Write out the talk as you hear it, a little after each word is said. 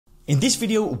In this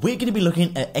video, we're going to be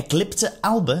looking at Eclipta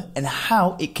Alba and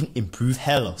how it can improve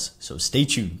hair loss, so stay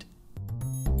tuned.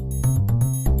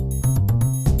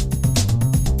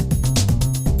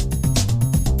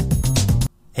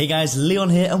 Hey guys,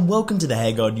 Leon here and welcome to the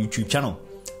Hairguard YouTube channel.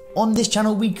 On this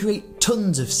channel we create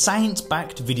tons of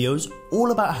science-backed videos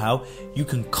all about how you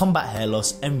can combat hair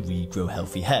loss and regrow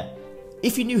healthy hair.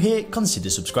 If you're new here, consider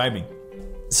subscribing.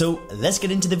 So let's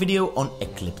get into the video on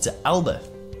Eclipta Alba.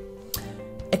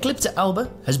 Eclipta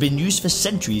Alba has been used for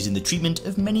centuries in the treatment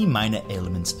of many minor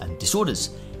ailments and disorders.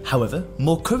 However,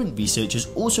 more current research has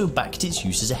also backed its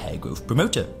use as a hair growth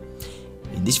promoter.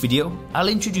 In this video, I'll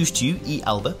introduce to you E.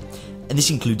 alba, and this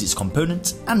includes its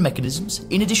components and mechanisms.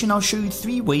 In addition, I'll show you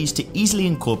 3 ways to easily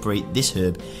incorporate this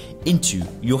herb into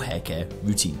your hair care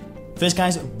routine. First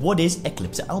guys, what is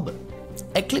Eclipta Alba?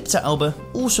 Eclipta Alba,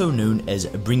 also known as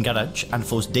Bhringaraj and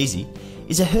False Daisy,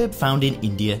 is a herb found in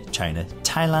India, China,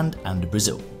 Thailand and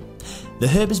Brazil. The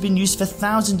herb has been used for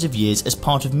thousands of years as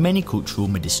part of many cultural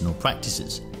medicinal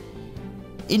practices.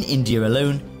 In India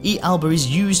alone, E. alba is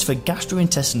used for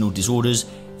gastrointestinal disorders,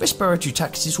 respiratory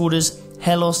tract disorders,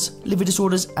 hair loss, liver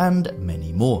disorders and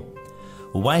many more.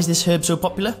 Well, why is this herb so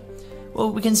popular?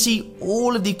 Well, we can see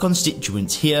all of the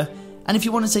constituents here, and if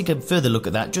you want to take a further look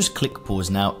at that, just click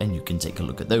pause now and you can take a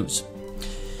look at those.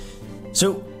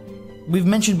 So, we've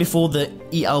mentioned before that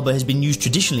E. alba has been used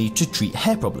traditionally to treat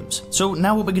hair problems. So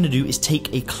now what we're going to do is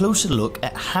take a closer look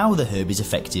at how the herb is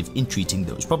effective in treating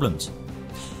those problems.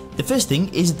 The first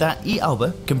thing is that E.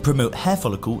 alba can promote hair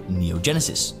follicle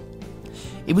neogenesis.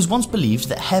 It was once believed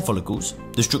that hair follicles,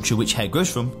 the structure which hair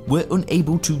grows from, were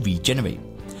unable to regenerate.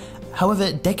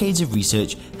 However, decades of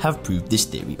research have proved this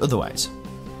theory otherwise.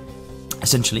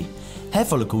 Essentially, hair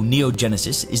follicle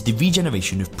neogenesis is the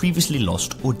regeneration of previously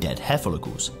lost or dead hair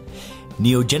follicles.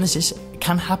 Neogenesis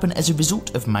can happen as a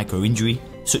result of microinjury,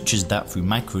 such as that through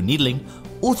microneedling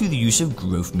or through the use of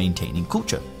growth-maintaining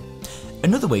culture.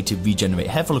 Another way to regenerate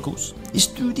hair follicles is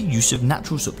through the use of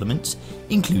natural supplements,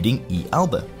 including E.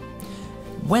 alba.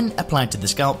 When applied to the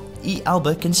scalp, E.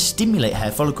 alba can stimulate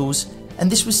hair follicles, and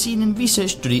this was seen in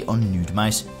research study on nude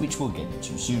mice, which we'll get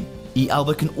into soon. E.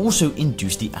 alba can also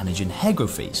induce the anagen hair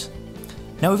growth phase.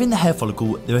 Now within the hair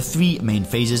follicle, there are 3 main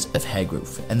phases of hair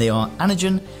growth, and they are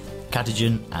anagen,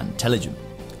 catagen and telogen.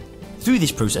 Through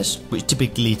this process, which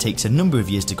typically takes a number of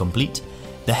years to complete,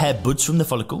 the hair buds from the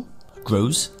follicle,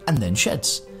 grows and then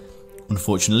sheds.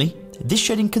 Unfortunately, this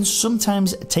shedding can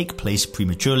sometimes take place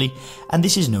prematurely, and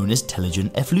this is known as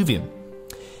telogen effluvium.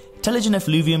 Telogen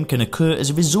effluvium can occur as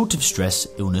a result of stress,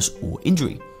 illness or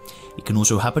injury. It can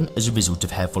also happen as a result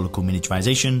of hair follicle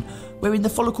miniaturization, wherein the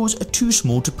follicles are too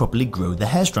small to properly grow the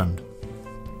hair strand.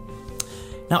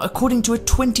 Now, according to a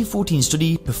 2014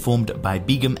 study performed by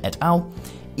Begum et al.,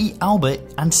 E. alba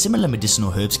and similar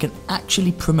medicinal herbs can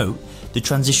actually promote the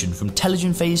transition from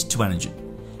telogen phase to anagen.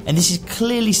 And this is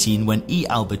clearly seen when E.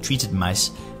 alba treated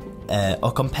mice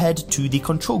are compared to the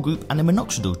control group and the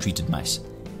minoxidil treated mice.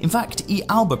 In fact, E.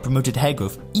 alba promoted hair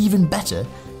growth even better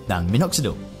than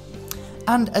minoxidil.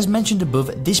 And as mentioned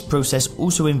above, this process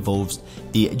also involves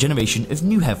the generation of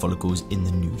new hair follicles in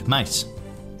the nude mice.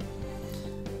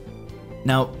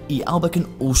 Now, E. alba can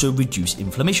also reduce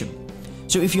inflammation.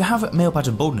 So if you have male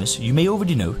pattern baldness, you may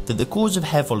already know that the cause of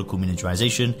hair follicle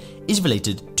miniaturization is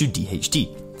related to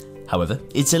DHT. However,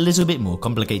 it's a little bit more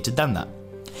complicated than that.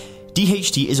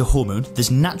 DHT is a hormone that's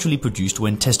naturally produced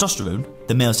when testosterone,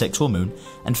 the male sex hormone,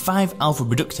 and 5-alpha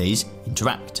reductase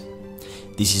interact.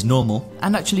 This is normal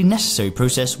and actually necessary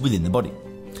process within the body.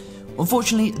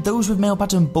 Unfortunately, those with male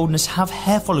pattern baldness have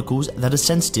hair follicles that are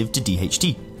sensitive to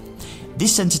DHT.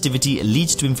 This sensitivity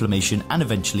leads to inflammation and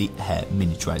eventually hair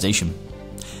miniaturization.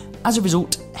 As a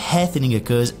result, hair thinning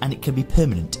occurs and it can be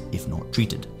permanent if not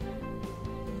treated.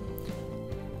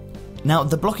 Now,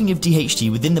 the blocking of DHT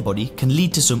within the body can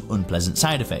lead to some unpleasant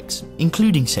side effects,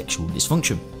 including sexual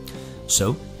dysfunction.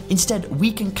 So, instead,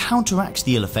 we can counteract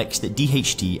the ill effects that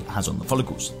DHT has on the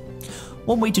follicles.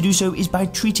 One way to do so is by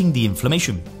treating the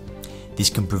inflammation. This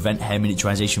can prevent hair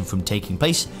miniaturization from taking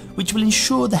place, which will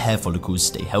ensure the hair follicles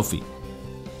stay healthy.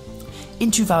 In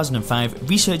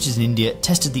 2005, researchers in India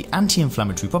tested the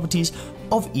anti-inflammatory properties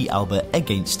of E. alba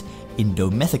against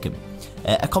indomethacin,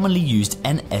 a commonly used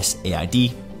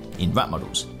NSAID, in rat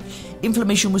models.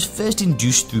 Inflammation was first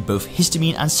induced through both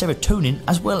histamine and serotonin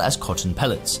as well as cotton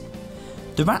pellets.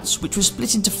 The rats, which were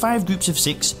split into 5 groups of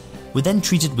 6, were then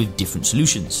treated with different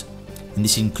solutions. And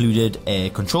this included a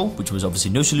control, which was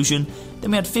obviously no solution. Then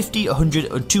we had 50,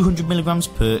 100 or 200 milligrams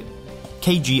per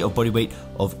kg of body weight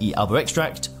of E. alba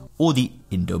extract, or the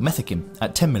indomethacin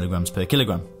at 10 milligrams per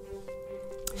kilogram.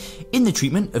 In the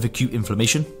treatment of acute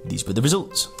inflammation, these were the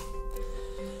results.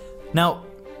 Now,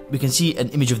 we can see an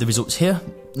image of the results here.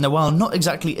 Now, while not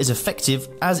exactly as effective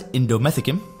as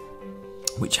indomethacin,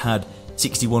 which had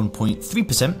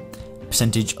 61.3%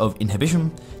 percentage of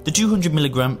inhibition, the 200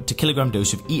 mg to kilogram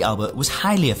dose of E. alba was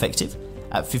highly effective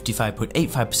at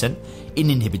 55.85% in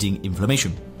inhibiting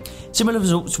inflammation. Similar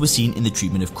results were seen in the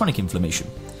treatment of chronic inflammation.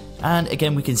 And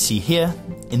again, we can see here,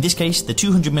 in this case, the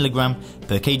 200 mg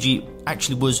per kg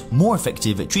actually was more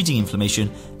effective at treating inflammation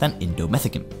than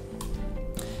indomethacin.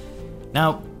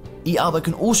 Now, E. alba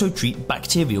can also treat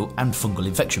bacterial and fungal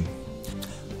infection.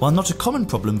 While not a common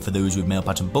problem for those with male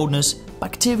pattern baldness,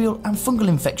 bacterial and fungal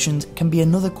infections can be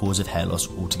another cause of hair loss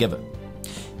altogether.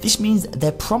 This means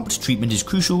their prompt treatment is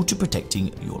crucial to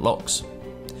protecting your locks.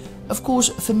 Of course,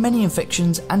 for many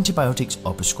infections, antibiotics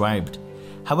are prescribed.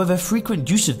 However, frequent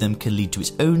use of them can lead to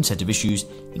its own set of issues,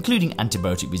 including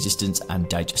antibiotic resistance and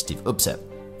digestive upset.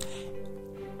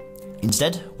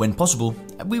 Instead, when possible,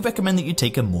 we recommend that you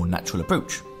take a more natural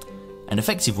approach. An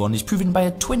effective one is proven by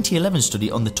a 2011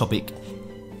 study on the topic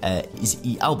is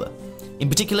E. alba. In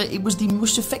particular, it was the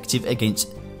most effective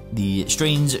against the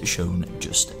strains shown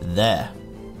just there.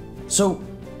 So,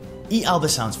 E. alba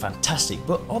sounds fantastic,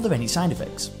 but are there any side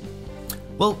effects?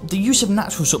 Well, the use of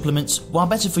natural supplements, while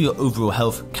better for your overall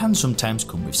health, can sometimes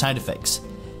come with side effects.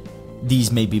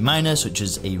 These may be minor, such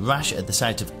as a rash at the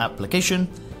site of application,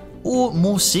 or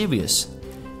more serious.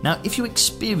 Now, if you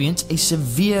experience a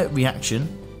severe reaction,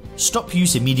 stop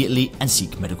use immediately and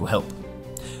seek medical help.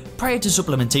 Prior to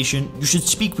supplementation, you should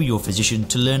speak with your physician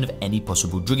to learn of any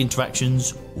possible drug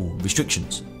interactions or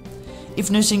restrictions. If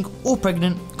nursing or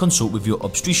pregnant, consult with your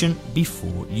obstetrician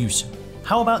before use.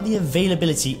 How about the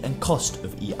availability and cost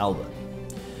of E. alba?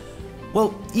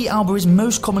 Well, E. alba is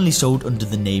most commonly sold under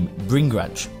the name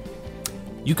Bhringaraj.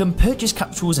 You can purchase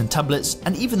capsules and tablets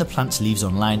and even the plant's leaves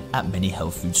online at many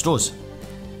health food stores.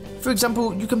 For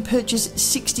example, you can purchase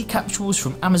 60 capsules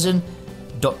from Amazon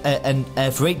for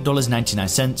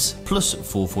 $8.99 plus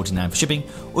 $4.49 for shipping,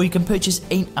 or you can purchase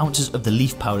 8 ounces of the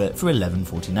leaf powder for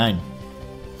 $11.49.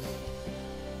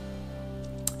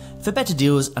 For better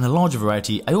deals and a larger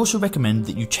variety, I also recommend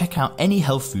that you check out any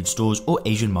health food stores or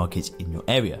Asian markets in your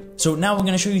area. So now I'm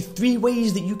going to show you 3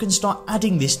 ways that you can start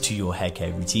adding this to your hair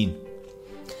care routine.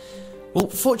 Well,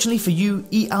 fortunately for you,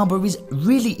 E. alba is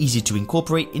really easy to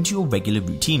incorporate into your regular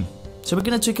routine. So we're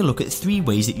going to take a look at 3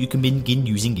 ways that you can begin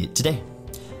using it today.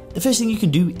 The first thing you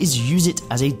can do is use it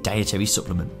as a dietary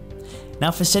supplement.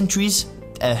 Now, for centuries,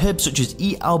 herbs such as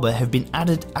E. alba have been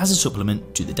added as a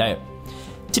supplement to the diet.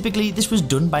 Typically, this was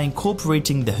done by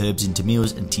incorporating the herbs into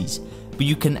meals and teas, but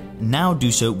you can now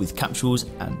do so with capsules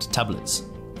and tablets.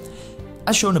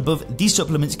 As shown above, these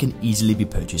supplements can easily be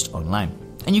purchased online,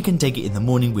 and you can take it in the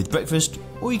morning with breakfast,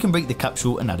 or you can break the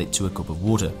capsule and add it to a cup of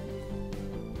water.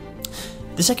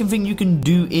 The second thing you can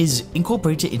do is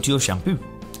incorporate it into your shampoo,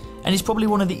 and it's probably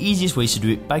one of the easiest ways to do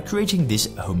it by creating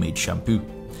this homemade shampoo.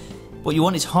 What you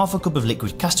want is half a cup of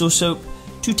liquid castor soap,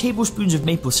 2 tablespoons of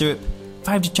maple syrup,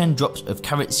 5 to 10 drops of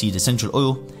carrot seed essential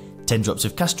oil, 10 drops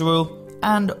of castor oil,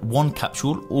 and 1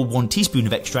 capsule or 1 teaspoon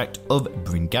of extract of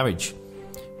Bhringaraj.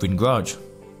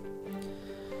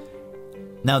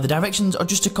 Now, the directions are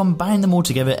just to combine them all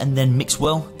together and then mix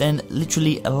well, then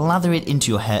literally lather it into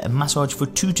your hair and massage for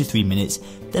 2 to 3 minutes,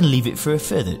 then leave it for a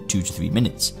further 2 to 3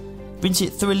 minutes. Rinse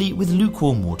it thoroughly with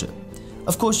lukewarm water.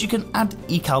 Of course, you can add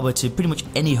E. alba to pretty much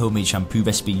any homemade shampoo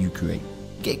recipe you create.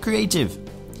 Get creative!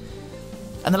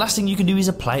 And the last thing you can do is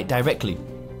apply it directly.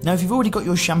 Now, if you've already got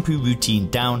your shampoo routine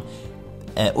down,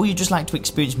 or you just like to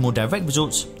experience more direct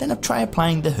results, then try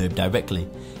applying the herb directly.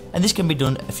 And this can be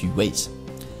done a few ways.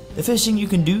 The first thing you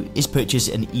can do is purchase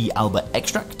an E. alba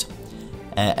extract,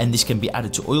 and this can be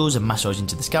added to oils and massaged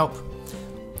into the scalp.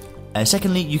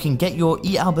 Secondly, you can get your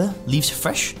E. alba leaves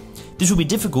fresh. This will be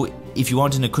difficult if you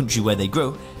aren't in a country where they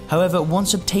grow. However,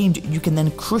 once obtained, you can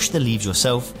then crush the leaves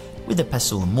yourself with a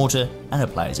pestle and mortar and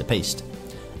apply as a paste.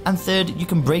 And third, you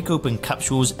can break open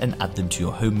capsules and add them to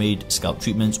your homemade scalp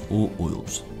treatments or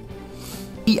oils.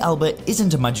 E. alba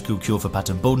isn't a magical cure for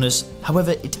pattern baldness,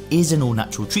 however it is an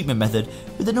all-natural treatment method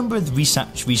with a number of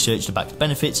research-backed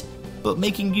benefits, but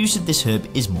making use of this herb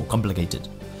is more complicated.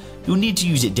 You'll need to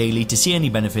use it daily to see any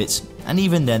benefits, and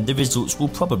even then the results will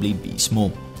probably be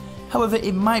small. However,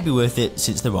 it might be worth it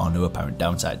since there are no apparent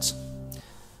downsides.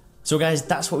 So guys,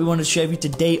 that's what we wanted to share with you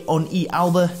today on E.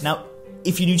 alba. Now,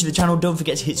 if you're new to the channel, don't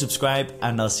forget to hit subscribe,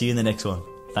 and I'll see you in the next one.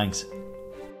 Thanks.